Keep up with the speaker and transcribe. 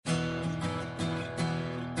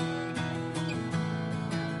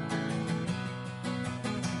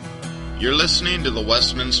You're listening to the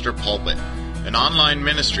Westminster Pulpit, an online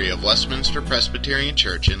ministry of Westminster Presbyterian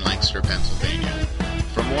Church in Lancaster, Pennsylvania.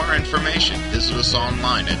 For more information, visit us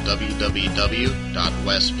online at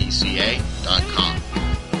www.westpca.com.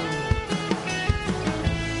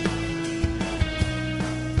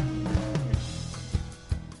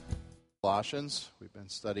 Colossians. We've been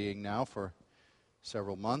studying now for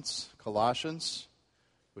several months. Colossians.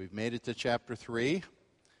 We've made it to chapter 3.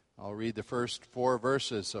 I'll read the first 4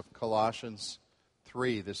 verses of Colossians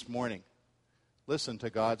 3 this morning. Listen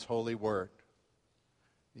to God's holy word.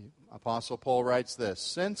 The Apostle Paul writes this: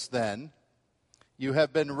 "Since then, you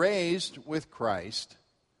have been raised with Christ.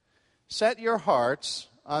 Set your hearts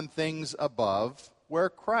on things above,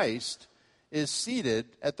 where Christ is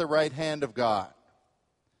seated at the right hand of God.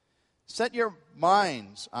 Set your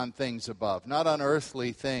minds on things above, not on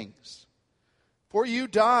earthly things. For you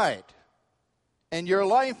died, and your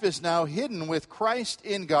life is now hidden with Christ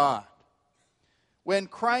in God. When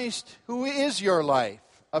Christ, who is your life,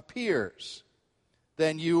 appears,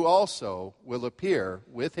 then you also will appear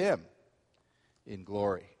with him in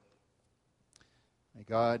glory." May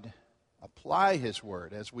God apply his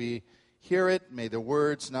word. As we hear it, may the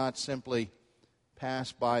words not simply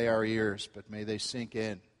pass by our ears, but may they sink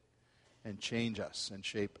in and change us and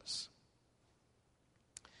shape us.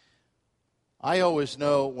 I always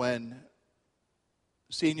know when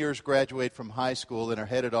seniors graduate from high school and are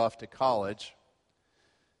headed off to college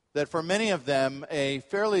that for many of them a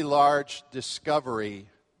fairly large discovery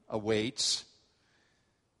awaits,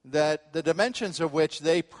 that the dimensions of which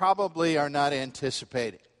they probably are not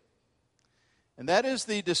anticipating. And that is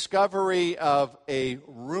the discovery of a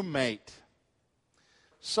roommate.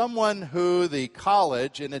 Someone who the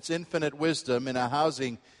college, in its infinite wisdom in a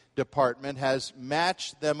housing department, has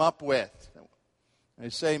matched them up with. I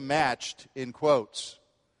say matched in quotes.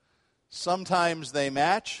 Sometimes they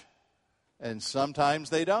match, and sometimes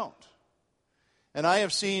they don't. And I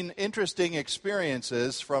have seen interesting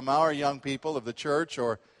experiences from our young people of the church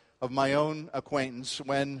or of my own acquaintance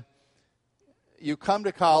when you come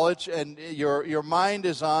to college and your mind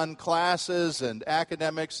is on classes and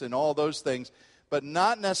academics and all those things, but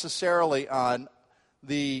not necessarily on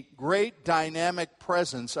the great dynamic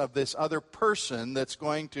presence of this other person that's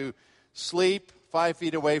going to sleep 5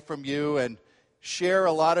 feet away from you and share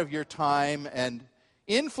a lot of your time and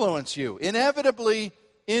influence you, inevitably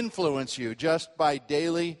influence you just by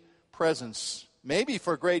daily presence, maybe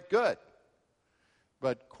for great good,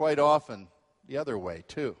 but quite often the other way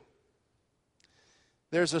too.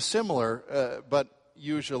 There's a similar, but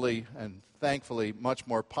usually and thankfully much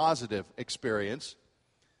more positive experience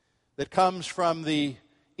that comes from the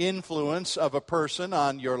influence of a person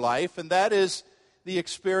on your life, and that is the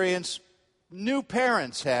experience new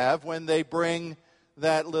parents have when they bring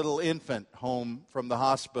that little infant home from the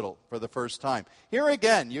hospital for the first time. Here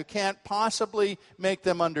again, you can't possibly make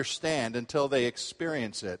them understand until they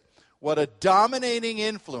experience it what a dominating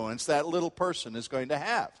influence that little person is going to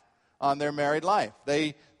have on their married life.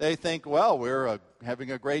 They think, well, we're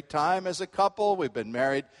having a great time as a couple. We've been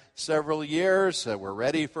married several years. We're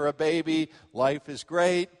ready for a baby. Life is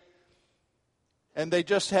great. And they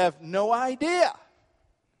just have no idea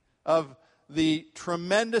of the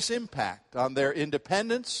tremendous impact on their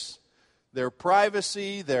independence, their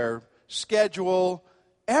privacy, their schedule,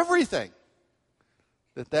 everything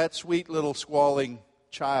that sweet little squalling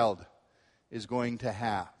child is going to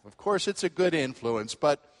have. Of course, it's a good influence,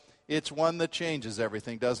 but it's one that changes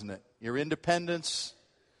everything, doesn't it? Your independence,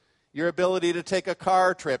 your ability to take a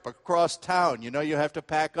car trip across town. You know you have to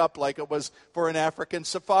pack up like it was for an African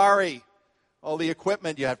safari. All the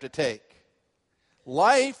equipment you have to take.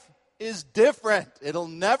 Life is different. It'll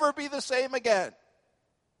never be the same again.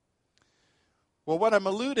 Well, what I'm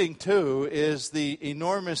alluding to is the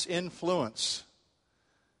enormous influence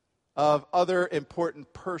of other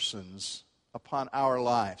important persons upon our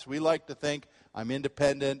lives. We like to think, I'm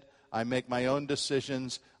independent, I make my own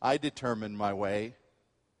decisions, I determine my way.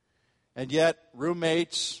 And yet,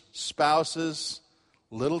 roommates, spouses,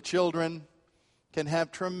 little children can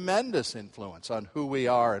have tremendous influence on who we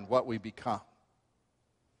are and what we become.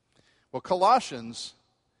 Well, Colossians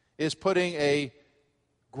is putting a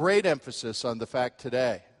great emphasis on the fact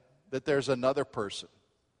today that there's another person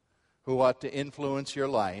who ought to influence your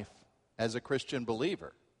life as a Christian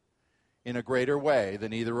believer in a greater way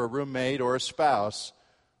than either a roommate or a spouse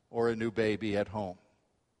or a new baby at home.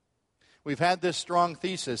 We've had this strong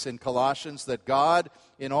thesis in Colossians that God,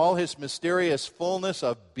 in all his mysterious fullness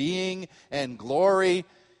of being and glory,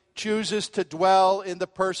 chooses to dwell in the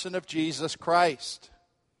person of Jesus Christ.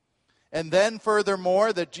 And then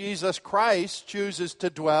furthermore, that Jesus Christ chooses to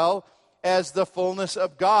dwell as the fullness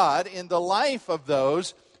of God in the life of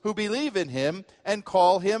those who believe in him and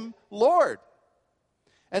call him Lord.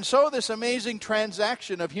 And so this amazing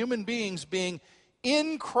transaction of human beings being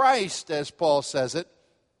in Christ, as Paul says it,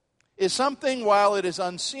 is something, while it is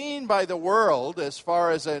unseen by the world as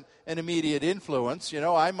far as an immediate influence. You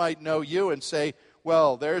know, I might know you and say,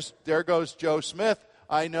 well, there goes Joe Smith.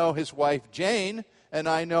 I know his wife Jane, and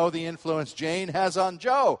I know the influence Jane has on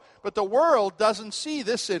Joe. But the world doesn't see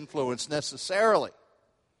this influence necessarily.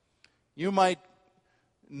 You might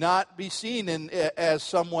not be seen as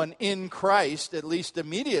someone in Christ, at least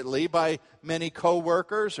immediately, by many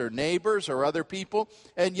co-workers or neighbors or other people.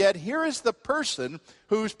 And yet here is the person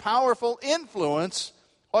whose powerful influence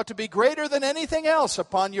ought to be greater than anything else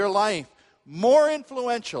upon your life, more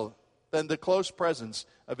influential than the close presence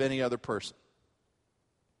of any other person.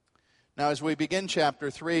 Now, as we begin chapter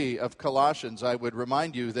 3 of Colossians, I would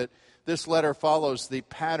remind you that this letter follows the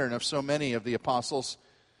pattern of so many of the apostles,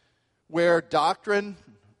 where doctrine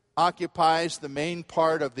occupies the main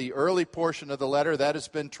part of the early portion of the letter. That has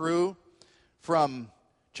been true from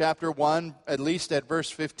chapter 1, at least at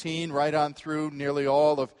verse 15, right on through nearly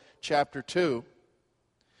all of chapter 2.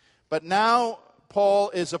 But now Paul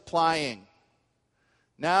is applying.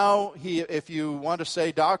 Now, if you want to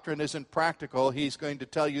say doctrine isn't practical, he's going to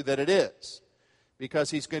tell you that it is,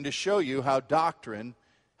 because he's going to show you how doctrine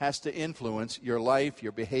has to influence your life,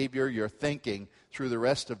 your behavior, your thinking through the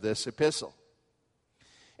rest of this epistle.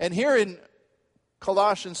 And here in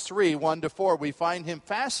Colossians 3, 1-4, we find him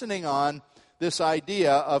fastening on this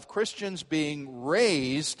idea of Christians being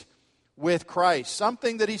raised with Christ,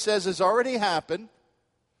 something that he says has already happened.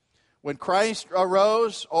 When Christ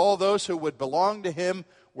arose, all those who would belong to him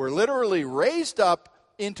were literally raised up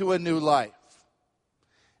into a new life.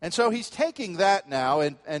 And so he's taking that now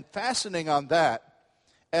and fastening on that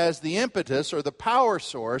as the impetus or the power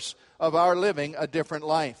source of our living a different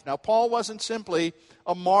life. Now, Paul wasn't simply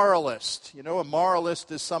a moralist. You know, a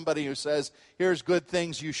moralist is somebody who says, here's good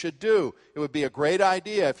things you should do. It would be a great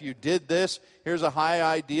idea if you did this. Here's a high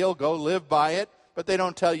ideal. Go live by it. But they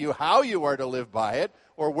don't tell you how you are to live by it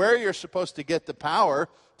or where you're supposed to get the power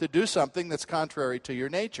to do something that's contrary to your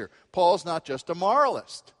nature. Paul's not just a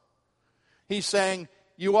moralist. He's saying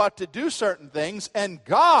you ought to do certain things, and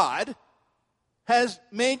God has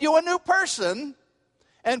made you a new person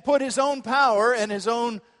and put his own power and his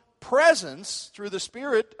own presence through the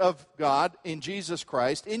Spirit of God in Jesus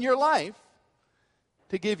Christ in your life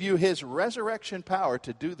to give you his resurrection power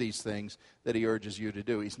to do these things that he urges you to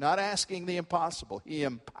do. He's not asking the impossible. He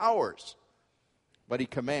empowers, but he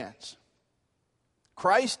commands.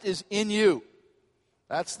 Christ is in you.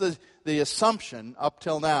 That's the assumption up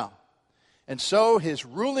till now. And so his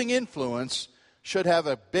ruling influence should have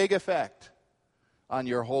a big effect on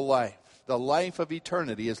your whole life. The life of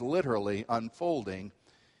eternity is literally unfolding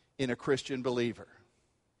in a Christian believer.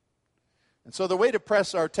 And so the way to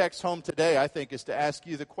press our text home today, I think, is to ask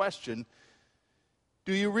you the question,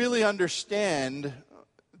 do you really understand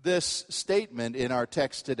this statement in our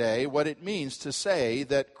text today, what it means to say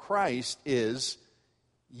that Christ is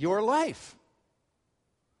your life?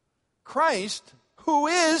 Christ, who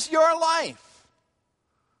is your life.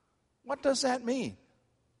 What does that mean?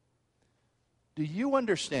 Do you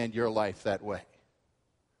understand your life that way?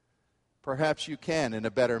 Perhaps you can in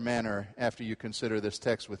a better manner after you consider this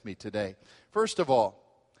text with me today. First of all,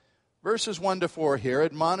 verses 1-4 here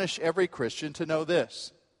admonish every Christian to know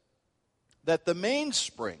this, that the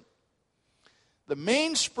mainspring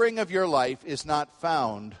of your life is not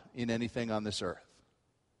found in anything on this earth.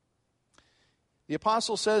 The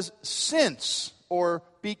apostle says, since, or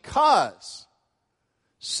because,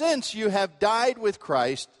 since you have died with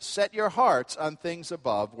Christ, set your hearts on things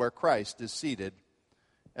above where Christ is seated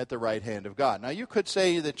at the right hand of God. Now, you could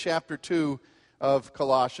say that chapter 2 of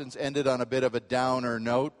Colossians ended on a bit of a downer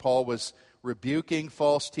note. Paul was rebuking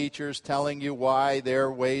false teachers, telling you why their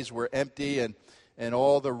ways were empty and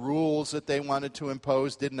all the rules that they wanted to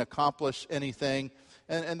impose didn't accomplish anything.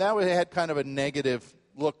 And that had kind of a negative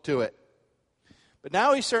look to it. But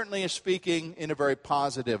now he certainly is speaking in a very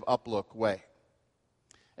positive, uplook way.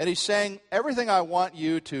 And he's saying, everything I want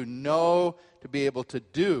you to know, to be able to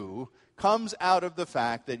do, comes out of the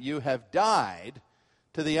fact that you have died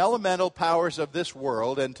to the elemental powers of this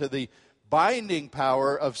world and to the binding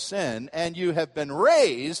power of sin, and you have been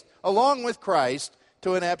raised, along with Christ,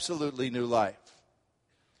 to an absolutely new life.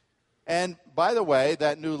 And, by the way,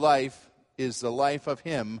 that new life is the life of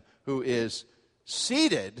him who is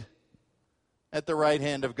seated at the right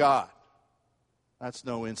hand of God. That's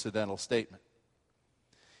no incidental statement.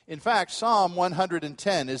 In fact, Psalm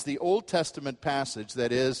 110 is the Old Testament passage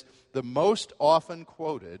that is the most often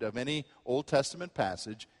quoted of any Old Testament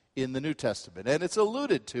passage in the New Testament. And it's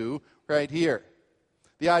alluded to right here.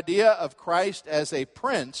 The idea of Christ as a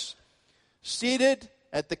prince seated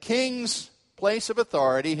at the king's place of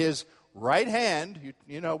authority, his right hand.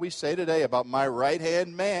 You know, we say today about my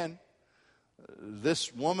right-hand man.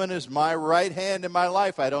 This woman is my right hand in my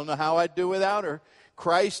life. I don't know how I'd do without her.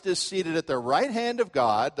 Christ is seated at the right hand of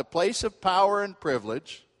God, the place of power and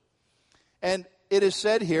privilege. And it is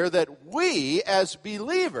said here that we, as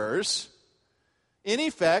believers, in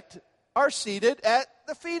effect, are seated at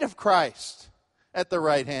the feet of Christ, at the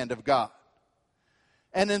right hand of God.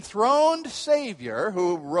 An enthroned Savior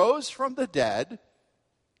who rose from the dead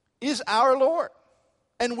is our Lord.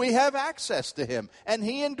 And we have access to him. And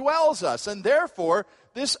he indwells us. And therefore,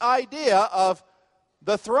 this idea of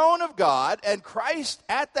the throne of God and Christ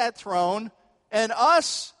at that throne and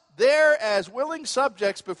us there as willing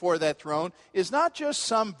subjects before that throne is not just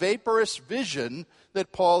some vaporous vision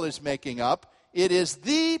that Paul is making up. It is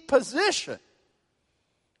the position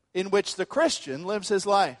in which the Christian lives his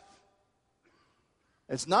life.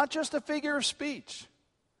 It's not just a figure of speech.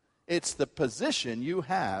 It's the position you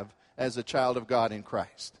have as a child of God in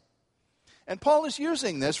Christ. And Paul is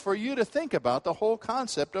using this for you to think about the whole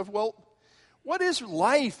concept of, well, what is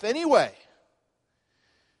life anyway?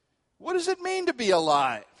 What does it mean to be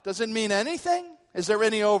alive? Does it mean anything? Is there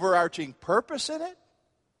any overarching purpose in it?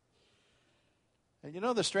 And you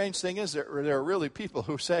know, the strange thing is there are really people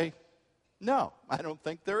who say, no, I don't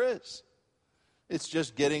think there is. It's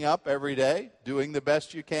just getting up every day, doing the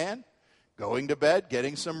best you can, going to bed,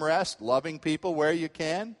 getting some rest, loving people where you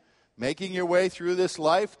can, making your way through this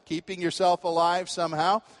life, keeping yourself alive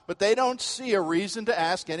somehow. But they don't see a reason to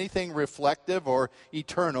ask anything reflective or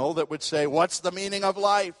eternal that would say, what's the meaning of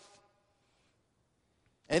life?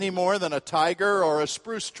 Any more than a tiger or a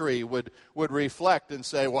spruce tree would reflect and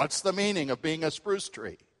say, what's the meaning of being a spruce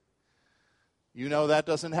tree? You know that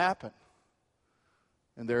doesn't happen.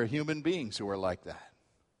 And there are human beings who are like that.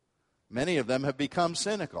 Many of them have become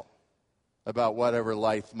cynical about whatever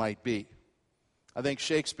life might be. I think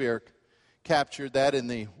Shakespeare captured that in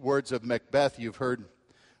the words of Macbeth. You've heard,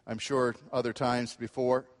 I'm sure, other times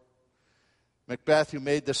before. Macbeth, who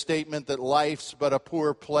made the statement that life's but a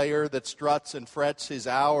poor player that struts and frets his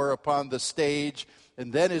hour upon the stage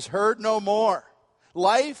and then is heard no more.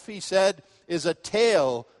 Life, he said, is a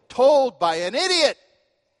tale told by an idiot,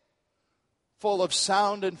 full of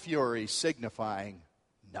sound and fury, signifying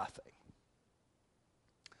nothing.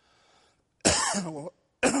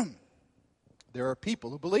 There are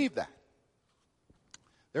people who believe that.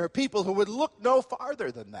 There are people who would look no farther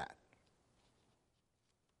than that.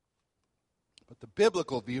 But the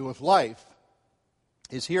biblical view of life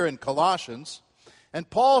is here in Colossians, and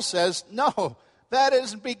Paul says, no, that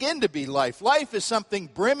doesn't begin to be life. Life is something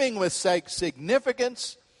brimming with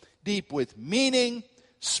significance, deep with meaning,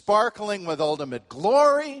 sparkling with ultimate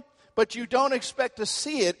glory, but you don't expect to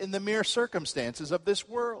see it in the mere circumstances of this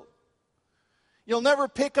world. You'll never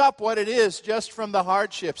pick up what it is just from the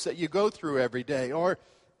hardships that you go through every day, or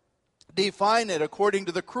define it according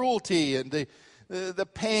to the cruelty and the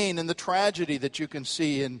pain and the tragedy that you can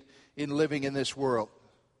see in living in this world.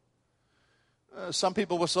 Some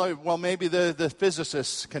people will say, well, maybe the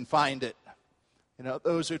physicists can find it. You know,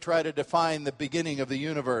 those who try to define the beginning of the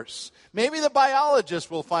universe. Maybe the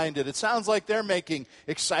biologists will find it. It sounds like they're making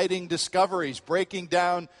exciting discoveries, breaking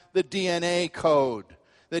down the DNA code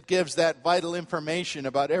that gives that vital information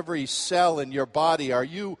about every cell in your body. Are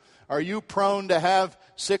you prone to have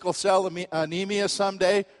sickle cell anemia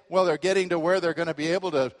someday? Well, they're getting to where they're going to be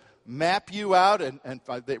able to map you out, and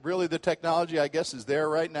really the technology, I guess, is there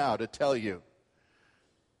right now to tell you,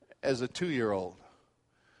 as a 2-year-old,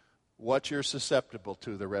 what you're susceptible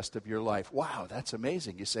to the rest of your life. Wow, that's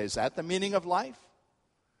amazing. You say, is that the meaning of life?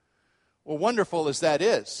 Well, wonderful as that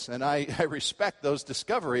is, and I respect those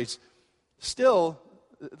discoveries, still,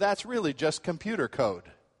 that's really just computer code.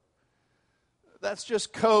 That's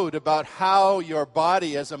just code about how your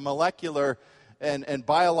body as a molecular and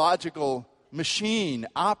biological machine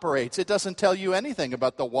operates. It doesn't tell you anything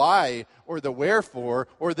about the why or the wherefore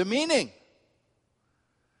or the meaning.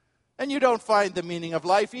 And you don't find the meaning of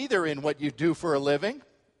life either in what you do for a living.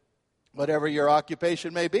 Whatever your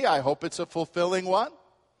occupation may be, I hope it's a fulfilling one.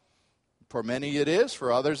 For many it is,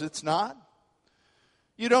 for others it's not.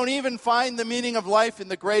 You don't even find the meaning of life in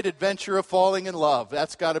the great adventure of falling in love.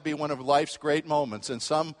 That's got to be one of life's great moments. And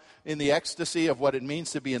some, in the ecstasy of what it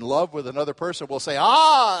means to be in love with another person, will say,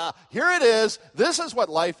 here it is. This is what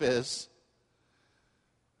life is.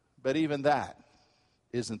 But even that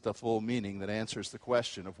isn't the full meaning that answers the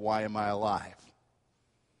question of why am I alive.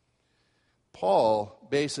 Paul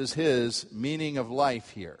bases his meaning of life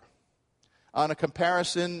here on a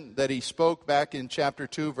comparison that he spoke back in chapter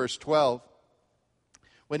 2, verse 12,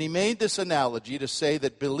 when he made this analogy to say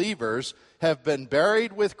that believers have been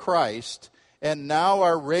buried with Christ and now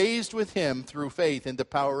are raised with him through faith in the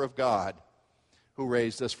power of God who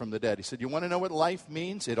raised us from the dead. He said, you want to know what life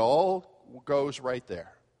means? It all goes right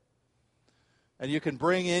there. And you can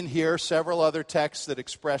bring in here several other texts that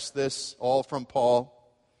express this, all from Paul.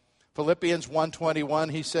 Philippians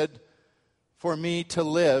 1:21, he said, for me to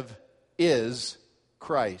live is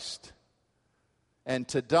Christ, and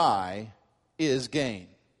to die is gain.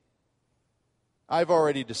 I've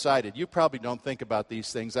already decided. You probably don't think about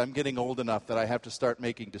these things. I'm getting old enough that I have to start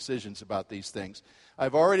making decisions about these things.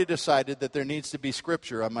 I've already decided that there needs to be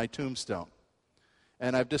scripture on my tombstone.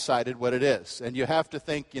 And I've decided what it is. And you have to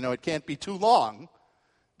think, it can't be too long,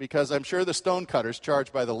 because I'm sure the stonecutters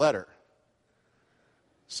charge by the letter.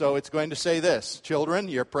 So it's going to say this: children,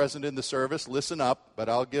 you're present in the service, listen up, but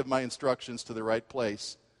I'll give my instructions to the right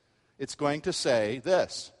place. It's going to say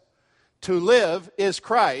this: to live is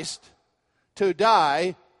Christ, to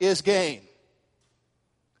die is gain.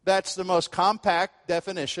 That's the most compact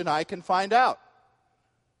definition I can find out.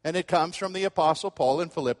 And it comes from the Apostle Paul in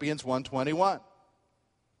Philippians 1:21.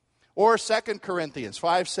 Or 2 Corinthians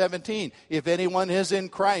 5:17, if anyone is in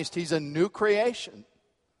Christ, he's a new creation.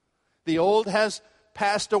 The old has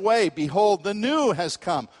passed away, behold, the new has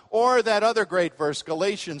come. Or that other great verse,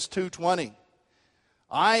 Galatians 2:20,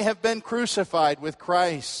 I have been crucified with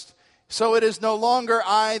Christ, so it is no longer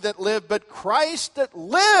I that live, but Christ that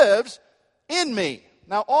lives in me.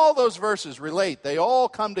 Now all those verses relate. They all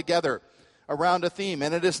come together around a theme,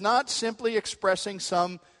 and it is not simply expressing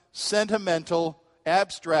some sentimental,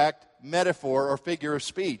 abstract metaphor or figure of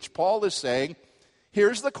speech. Paul is saying,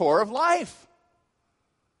 here's the core of life.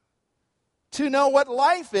 To know what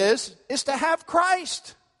life is to have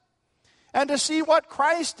Christ. And to see what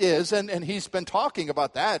Christ is, and he's been talking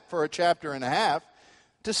about that for a chapter and a half,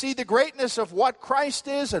 to see the greatness of what Christ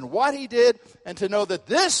is and what he did, and to know that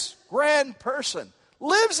this grand person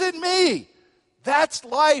lives in me. That's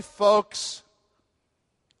life, folks.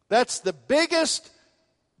 That's the biggest,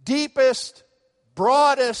 deepest,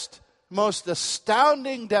 broadest, most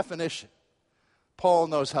astounding definition Paul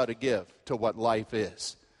knows how to give to what life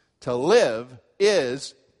is. To live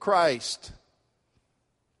is Christ.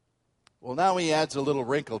 Well, now he adds a little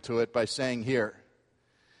wrinkle to it by saying here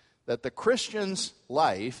that the Christian's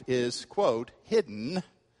life is, quote, hidden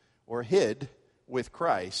or hid with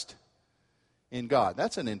Christ in God.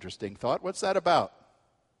 That's an interesting thought. What's that about?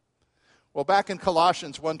 Well, back in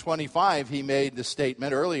Colossians 1:25, he made the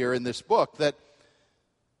statement earlier in this book that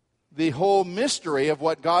the whole mystery of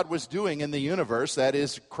what God was doing in the universe, that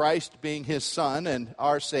is, Christ being his Son and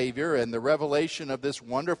our Savior, and the revelation of this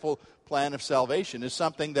wonderful plan of salvation, is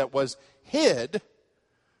something that was hid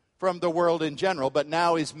from the world in general, but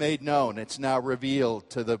now is made known. It's now revealed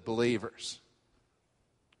to the believers.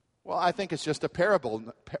 Well, I think it's just a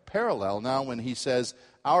parallel now when he says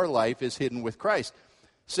our life is hidden with Christ,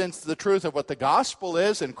 since the truth of what the gospel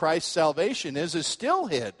is and Christ's salvation is still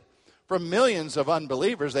hid from millions of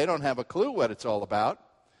unbelievers. They don't have a clue what it's all about.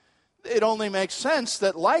 It only makes sense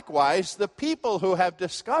that likewise the people who have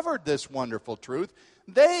discovered this wonderful truth,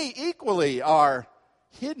 they equally are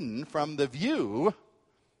hidden from the view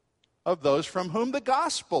of those from whom the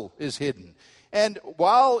gospel is hidden. And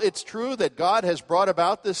while it's true that God has brought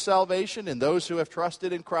about this salvation in those who have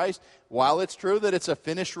trusted in Christ, while it's true that it's a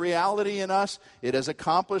finished reality in us, it has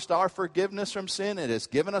accomplished our forgiveness from sin, it has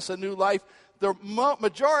given us a new life, the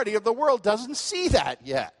majority of the world doesn't see that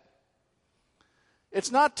yet.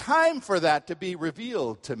 It's not time for that to be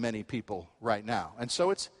revealed to many people right now. And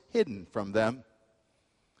so it's hidden from them,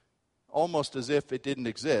 almost as if it didn't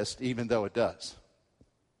exist, even though it does.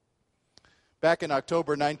 Back in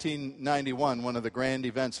October 1991, one of the grand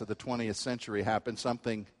events of the 20th century happened,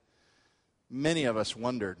 something many of us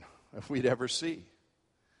wondered if we'd ever see.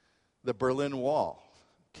 The Berlin Wall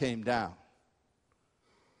came down.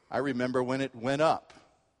 I remember when it went up,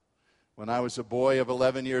 when I was a boy of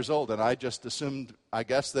 11 years old, and I just assumed, I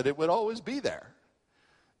guess, that it would always be there.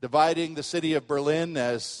 Dividing the city of Berlin,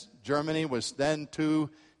 as Germany was then two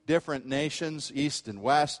different nations, east and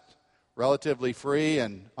west, relatively free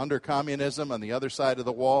and under communism on the other side of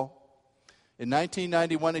the wall. In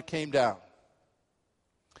 1991, it came down.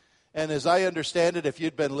 And as I understand it, if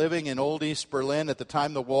you'd been living in old East Berlin at the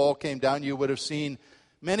time the wall came down, you would have seen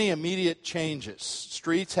many immediate changes.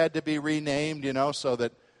 Streets had to be renamed, so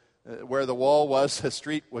that where the wall was, the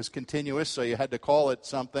street was continuous, so you had to call it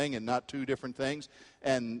something and not two different things.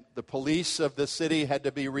 and the police of the city had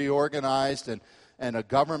to be reorganized, and a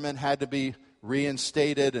government had to be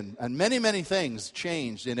reinstated, and many, many things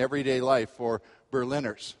changed in everyday life for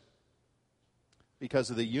Berliners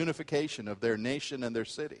because of the unification of their nation and their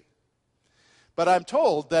city. But I'm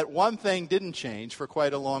told that one thing didn't change for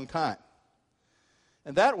quite a long time,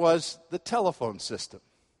 and that was the telephone system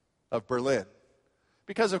of Berlin.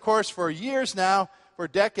 Because, of course, for years now, for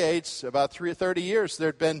decades, about 30 years, there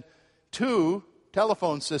had been two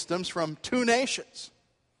telephone systems from two nations.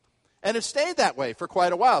 And it stayed that way for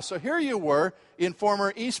quite a while. So here you were in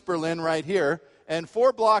former East Berlin right here, and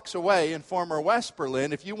 4 blocks away in former West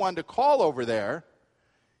Berlin, if you wanted to call over there,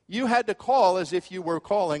 you had to call as if you were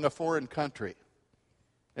calling a foreign country.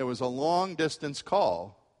 It was a long-distance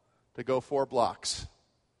call to go 4 blocks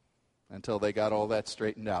until they got all that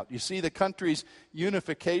straightened out. You see, the country's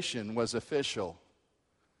unification was official,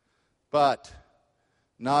 but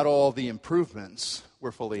not all the improvements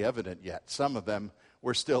were fully evident yet. Some of them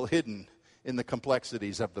were still hidden in the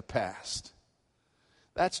complexities of the past.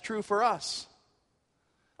 That's true for us.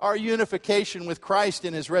 Our unification with Christ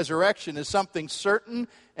in his resurrection is something certain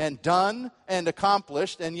and done and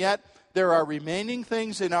accomplished, and yet there are remaining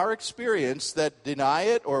things in our experience that deny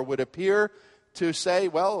it or would appear to say,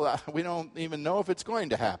 well, we don't even know if it's going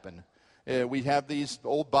to happen. We have these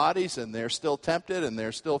old bodies, and they're still tempted, and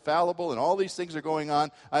they're still fallible, and all these things are going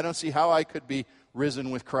on. I don't see how I could be risen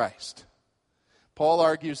with Christ. Paul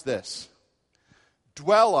argues this: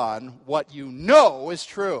 dwell on what you know is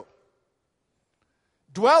true.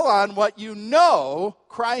 Dwell on what you know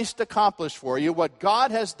Christ accomplished for you, what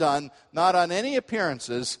God has done, not on any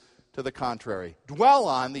appearances to the contrary. Dwell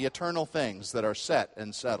on the eternal things that are set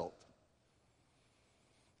and settled.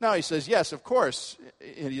 Now he says, yes, of course,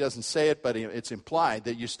 he doesn't say it, but it's implied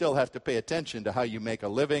that you still have to pay attention to how you make a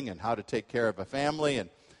living and how to take care of a family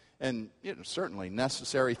and certainly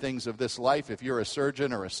necessary things of this life. If you're a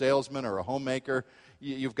surgeon or a salesman or a homemaker,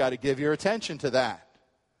 you've got to give your attention to that.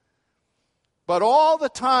 But all the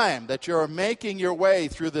time that you're making your way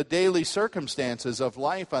through the daily circumstances of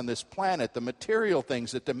life on this planet, the material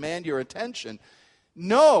things that demand your attention,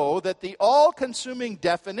 know that the all-consuming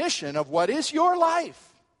definition of what is your life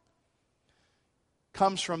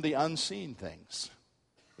comes from the unseen things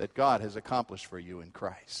that God has accomplished for you in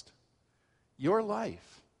Christ. Your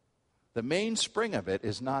life, the mainspring of it,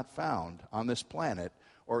 is not found on this planet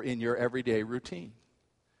or in your everyday routine.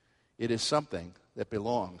 It is something that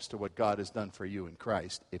belongs to what God has done for you in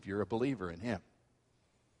Christ if you're a believer in him.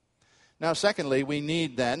 Now, secondly, we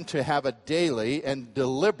need then to have a daily and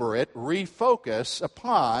deliberate refocus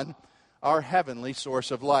upon our heavenly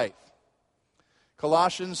source of life.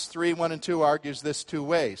 Colossians 3:1-2 argues this 2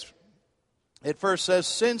 ways. It first says,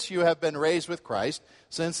 since you have been raised with Christ,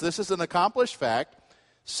 since this is an accomplished fact,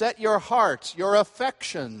 set your hearts, your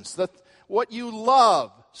affections, what you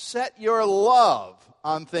love, set your love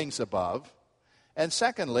on things above. And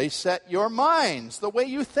secondly, set your minds, the way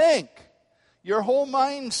you think, your whole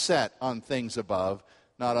mindset on things above,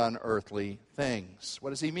 not on earthly things. What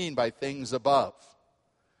does he mean by things above?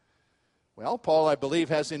 Well, Paul, I believe,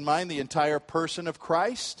 has in mind the entire person of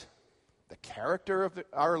Christ, the character of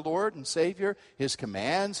our Lord and Savior, his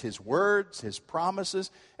commands, his words, his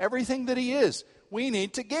promises, everything that he is. We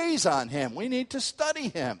need to gaze on him. We need to study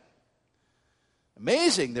him.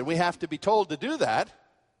 Amazing that we have to be told to do that.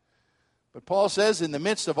 But Paul says in the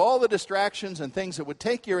midst of all the distractions and things that would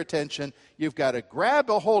take your attention, you've got to grab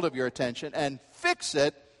a hold of your attention and fix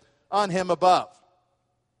it on him above.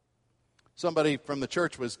 Somebody from the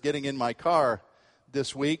church was getting in my car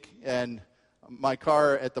this week, and my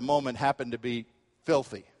car at the moment happened to be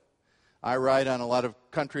filthy. I ride on a lot of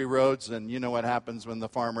country roads, and you know what happens when the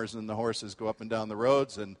farmers and the horses go up and down the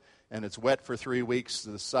roads, and it's wet for 3 weeks.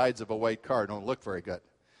 The sides of a white car don't look very good.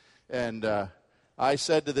 And I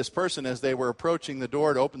said to this person as they were approaching the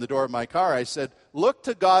door to open the door of my car, I said, look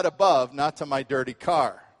to God above, not to my dirty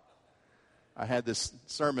car. I had this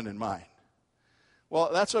sermon in mind.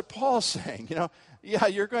 Well, that's what Paul's saying. Yeah,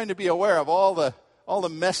 you're going to be aware of all the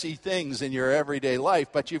messy things in your everyday life,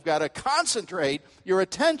 but you've got to concentrate your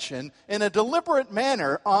attention in a deliberate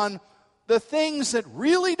manner on the things that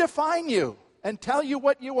really define you and tell you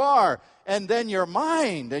what you are. And then your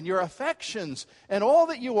mind and your affections and all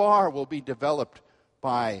that you are will be developed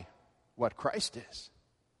by what Christ is.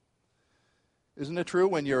 Isn't it true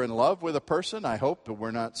when you're in love with a person? I hope that we're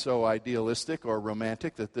not so idealistic or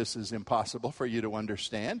romantic that this is impossible for you to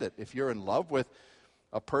understand. That if you're in love with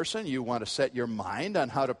a person, you want to set your mind on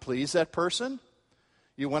how to please that person.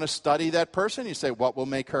 You want to study that person. You say, what will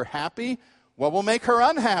make her happy? What will make her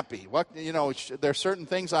unhappy? There's certain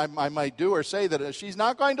things I might do or say that she's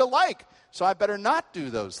not going to like, so I better not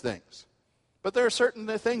do those things. But there are certain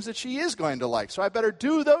things that she is going to like, so I better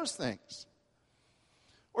do those things.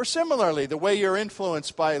 Or similarly, the way you're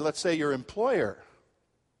influenced by, let's say, your employer.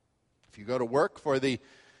 If you go to work for the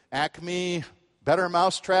Acme Better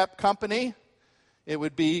Mousetrap Company, it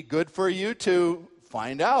would be good for you to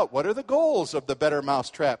find out what are the goals of the Better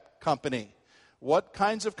Mousetrap Company. What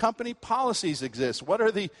kinds of company policies exist? What are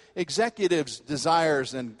the executives'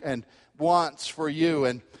 desires and wants for you?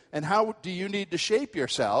 And how do you need to shape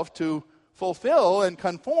yourself to fulfill and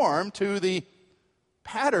conform to the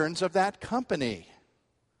patterns of that company?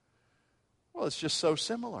 Well, it's just so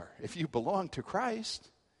similar. If you belong to Christ,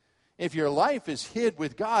 if your life is hid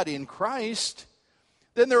with God in Christ,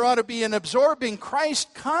 then there ought to be an absorbing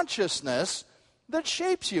Christ consciousness that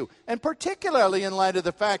shapes you. And particularly in light of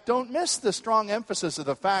the fact, don't miss the strong emphasis of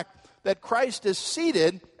the fact that Christ is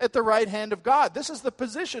seated at the right hand of God. This is the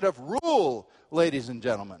position of rule, ladies and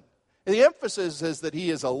gentlemen. The emphasis is that he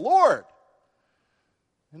is a Lord.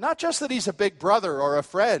 Not just that he's a big brother or a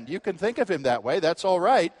friend. You can think of him that way, that's all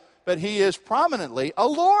right. But he is prominently a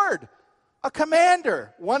Lord, a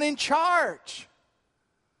commander, one in charge.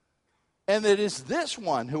 And it is this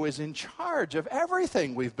one who is in charge of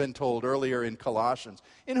everything, we've been told earlier in Colossians,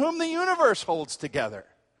 in whom the universe holds together.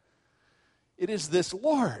 It is this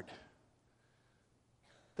Lord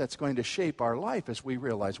that's going to shape our life as we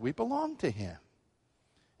realize we belong to him.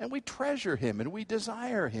 And we treasure him and we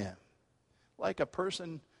desire him like a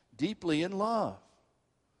person deeply in love.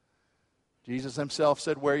 Jesus himself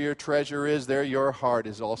said, where your treasure is, there your heart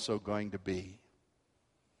is also going to be.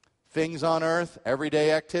 Things on earth,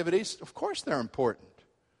 everyday activities, of course they're important.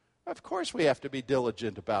 Of course we have to be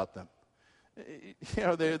diligent about them.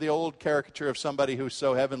 The old caricature of somebody who's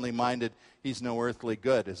so heavenly minded, he's no earthly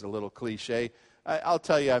good is a little cliche. I'll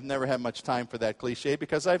tell you, I've never had much time for that cliche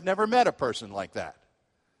because I've never met a person like that.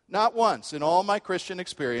 Not once in all my Christian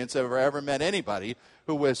experience have I ever met anybody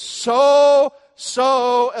who was so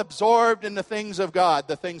absorbed in the things of God,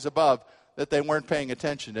 the things above, that they weren't paying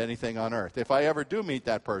attention to anything on earth. If I ever do meet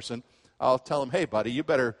that person, I'll tell them, hey, buddy, you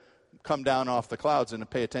better come down off the clouds and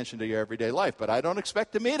pay attention to your everyday life. But I don't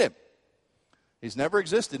expect to meet him. He's never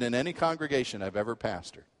existed in any congregation I've ever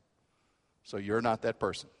pastored. So you're not that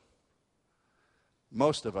person.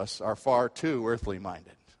 Most of us are far too earthly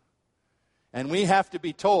minded. And we have to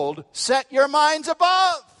be told, set your minds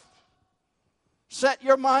above. Set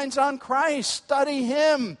your minds on Christ. Study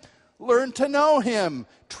him. Learn to know him.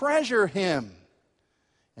 Treasure him.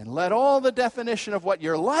 And let all the definition of what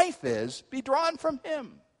your life is be drawn from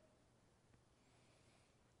him.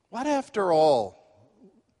 What, after all,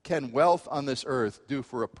 can wealth on this earth do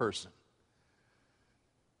for a person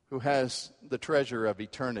who has the treasure of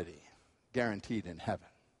eternity guaranteed in heaven?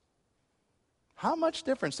 How much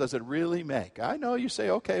difference does it really make? I know you say,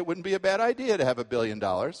 okay, it wouldn't be a bad idea to have $1 billion.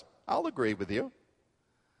 I'll agree with you.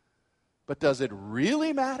 But does it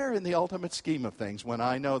really matter in the ultimate scheme of things when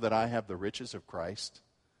I know that I have the riches of Christ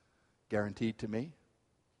guaranteed to me?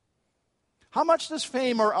 How much does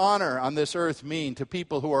fame or honor on this earth mean to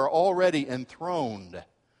people who are already enthroned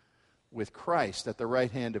with Christ at the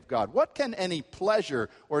right hand of God? What can any pleasure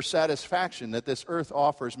or satisfaction that this earth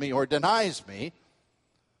offers me or denies me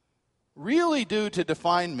really do to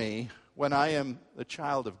define me when I am the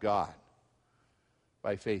child of God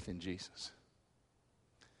by faith in Jesus?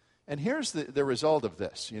 And here's the result of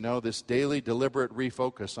this, this daily deliberate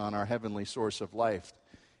refocus on our heavenly source of life.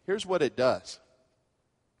 Here's what it does.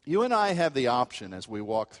 You and I have the option as we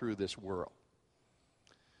walk through this world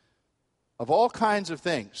of all kinds of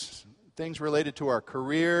things related to our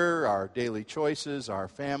career, our daily choices, our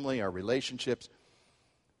family, our relationships.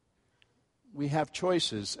 We have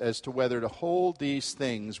choices as to whether to hold these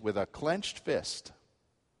things with a clenched fist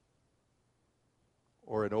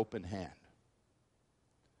or an open hand.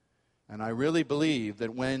 And I really believe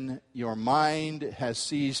that when your mind has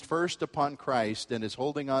seized first upon Christ and is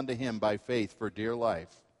holding on to him by faith for dear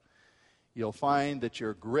life, you'll find that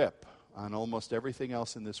your grip on almost everything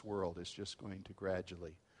else in this world is just going to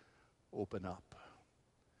gradually open up.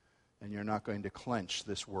 And you're not going to clench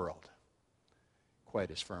this world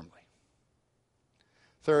quite as firmly.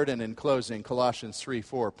 Third, and in closing, Colossians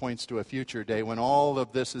 3:4 points to a future day when all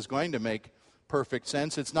of this is going to make perfect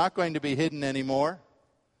sense. It's not going to be hidden anymore.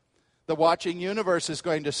 The watching universe is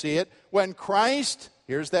going to see it. When Christ,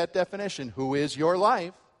 here's that definition, who is your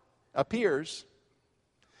life, appears,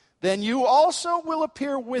 then you also will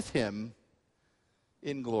appear with him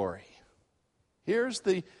in glory. Here's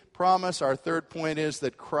the promise. Our third point is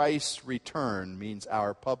that Christ's return means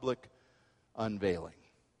our public unveiling.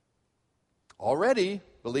 Already,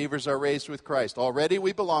 believers are raised with Christ. Already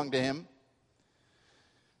we belong to him.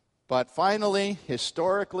 But finally,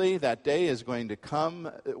 historically, that day is going to come.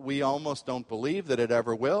 We almost don't believe that it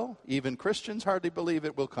ever will. Even Christians hardly believe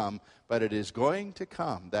it will come. But it is going to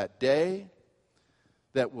come, that day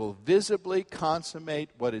that will visibly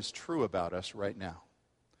consummate what is true about us right now.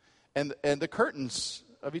 And the curtains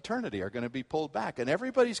of eternity are going to be pulled back. And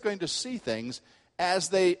everybody's going to see things as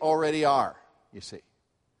they already are, you see.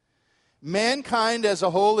 Mankind as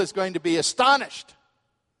a whole is going to be astonished.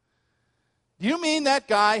 Do you mean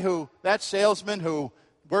that salesman who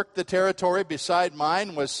worked the territory beside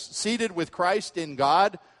mine was seated with Christ in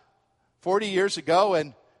God 40 years ago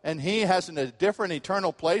and he has a different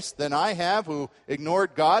eternal place than I have, who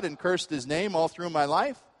ignored God and cursed his name all through my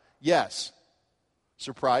life? Yes.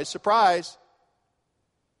 Surprise, surprise.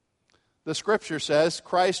 The scripture says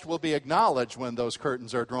Christ will be acknowledged when those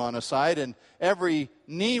curtains are drawn aside, and every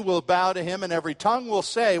knee will bow to him and every tongue will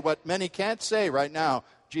say what many can't say right now: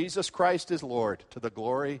 Jesus Christ is Lord, to the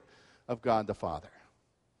glory of God the Father.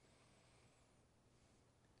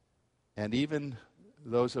 And even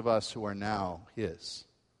those of us who are now his,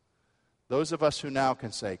 those of us who now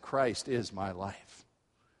can say, Christ is my life,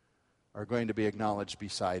 are going to be acknowledged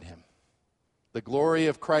beside him. The glory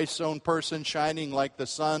of Christ's own person, shining like the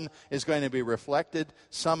sun, is going to be reflected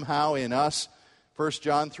somehow in us. 1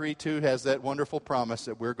 John 3:2 has that wonderful promise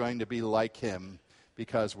that we're going to be like him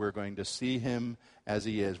because we're going to see him as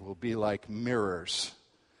he is. We'll be like mirrors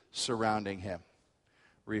surrounding him,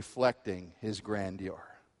 reflecting his grandeur.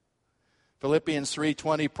 Philippians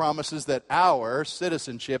 3:20 promises that our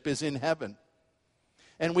citizenship is in heaven.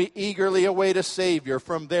 And we eagerly await a Savior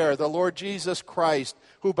from there, the Lord Jesus Christ,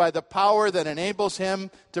 who by the power that enables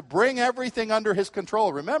him to bring everything under his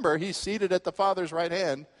control. Remember, he's seated at the Father's right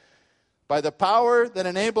hand. By the power that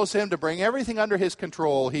enables him to bring everything under his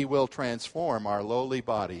control, he will transform our lowly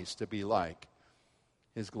bodies to be like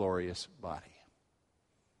his glorious body.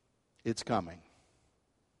 It's coming.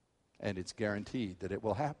 And it's guaranteed that it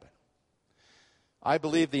will happen. I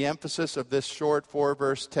believe the emphasis of this short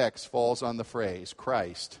 4-verse text falls on the phrase,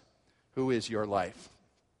 Christ, who is your life.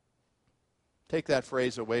 Take that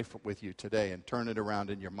phrase away with you today and turn it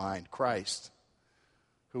around in your mind. Christ,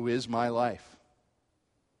 who is my life.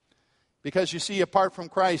 Because you see, apart from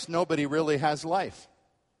Christ, nobody really has life.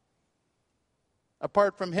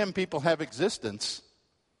 Apart from him, people have existence,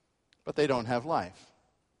 but they don't have life.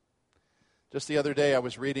 Just the other day, I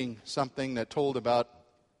was reading something that told about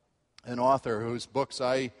an author whose books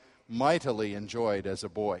I mightily enjoyed as a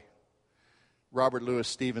boy, Robert Louis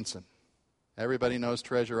Stevenson. Everybody knows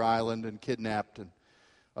Treasure Island and Kidnapped and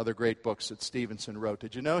other great books that Stevenson wrote.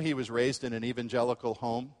 Did you know he was raised in an evangelical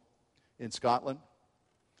home in Scotland?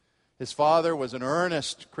 His father was an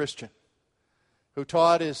earnest Christian who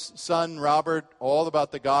taught his son Robert all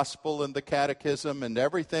about the gospel and the catechism and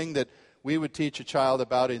everything that we would teach a child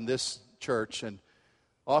about in this church. And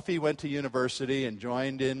off he went to university and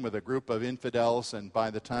joined in with a group of infidels, and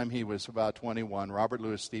by the time he was about 21, Robert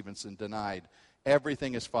Louis Stevenson denied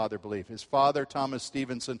everything his father believed. His father, Thomas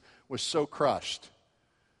Stevenson, was so crushed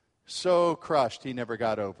he never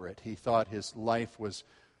got over it. He thought his life was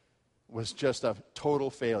just a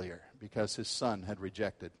total failure because his son had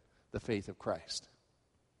rejected the faith of Christ.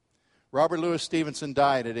 Robert Louis Stevenson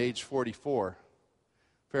died at age 44,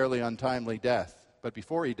 fairly untimely death. But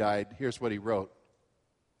before he died, here's what he wrote.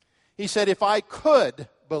 He said, if I could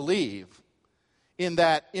believe in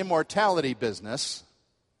that immortality business,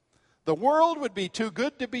 the world would be too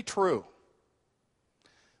good to be true.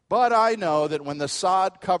 But I know that when the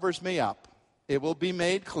sod covers me up, it will be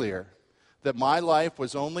made clear that my life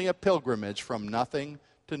was only a pilgrimage from nothing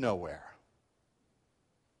to nowhere.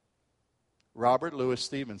 Robert Louis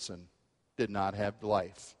Stevenson did not have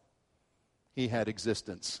life. He had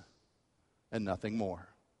existence and nothing more.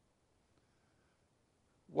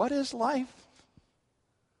 What is life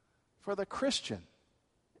for the Christian?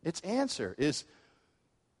 Its answer is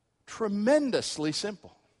tremendously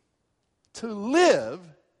simple. To live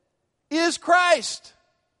is Christ,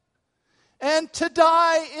 and to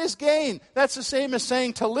die is gain. That's the same as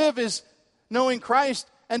saying to live is knowing Christ,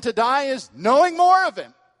 and to die is knowing more of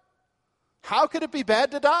him. How could it be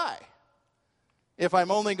bad to die if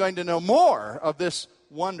I'm only going to know more of this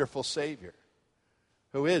wonderful Savior,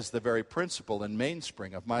 who is the very principle and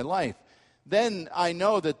mainspring of my life? Then I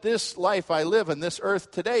know that this life I live on this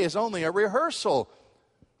earth today is only a rehearsal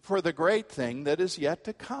for the great thing that is yet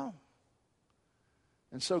to come.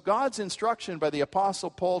 And so God's instruction by the Apostle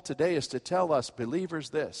Paul today is to tell us believers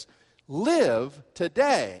this: live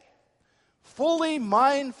today, fully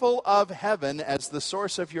mindful of heaven as the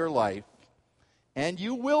source of your life, and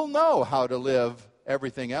you will know how to live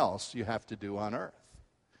everything else you have to do on earth.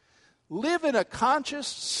 Live in a conscious,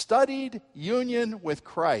 studied union with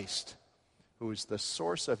Christ, who is the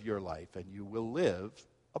source of your life, and you will live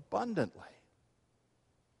abundantly.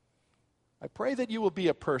 I pray that you will be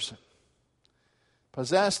a person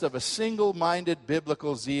possessed of a single-minded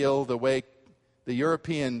biblical zeal the way the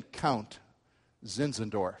European Count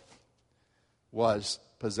Zinzendorf was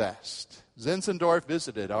possessed. Zinzendorf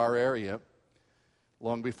visited our area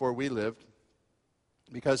long before we lived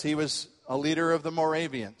because he was a leader of the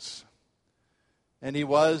Moravians, and he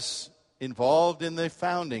was involved in the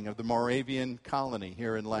founding of the Moravian colony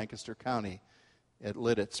here in Lancaster County at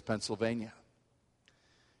Lidditz, Pennsylvania.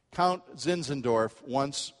 Count Zinzendorf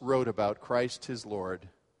once wrote about Christ his Lord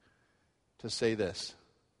to say this: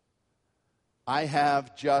 I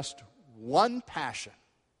have just one passion,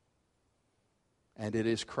 and it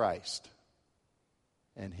is Christ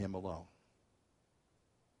and him alone.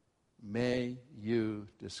 May you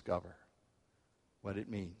discover what it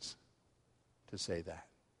means to say that.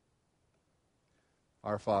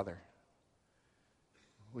 Our Father,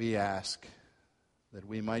 we ask that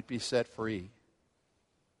we might be set free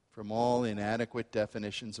from all inadequate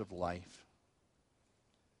definitions of life,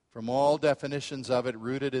 from all definitions of it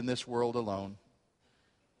rooted in this world alone,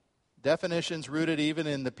 definitions rooted even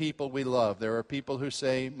in the people we love. There are people who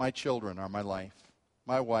say, my children are my life,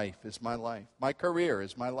 my wife is my life, my career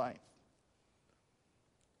is my life.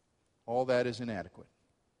 All that is inadequate.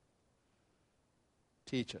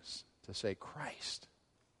 Teach us to say, Christ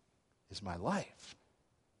is my life,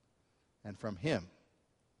 and from him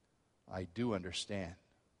I do understand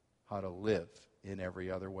how to live in every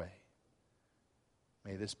other way.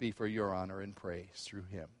 May this be for your honor and praise through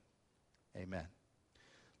him. Amen.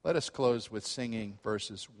 Let us close with singing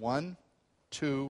verses 1, 2,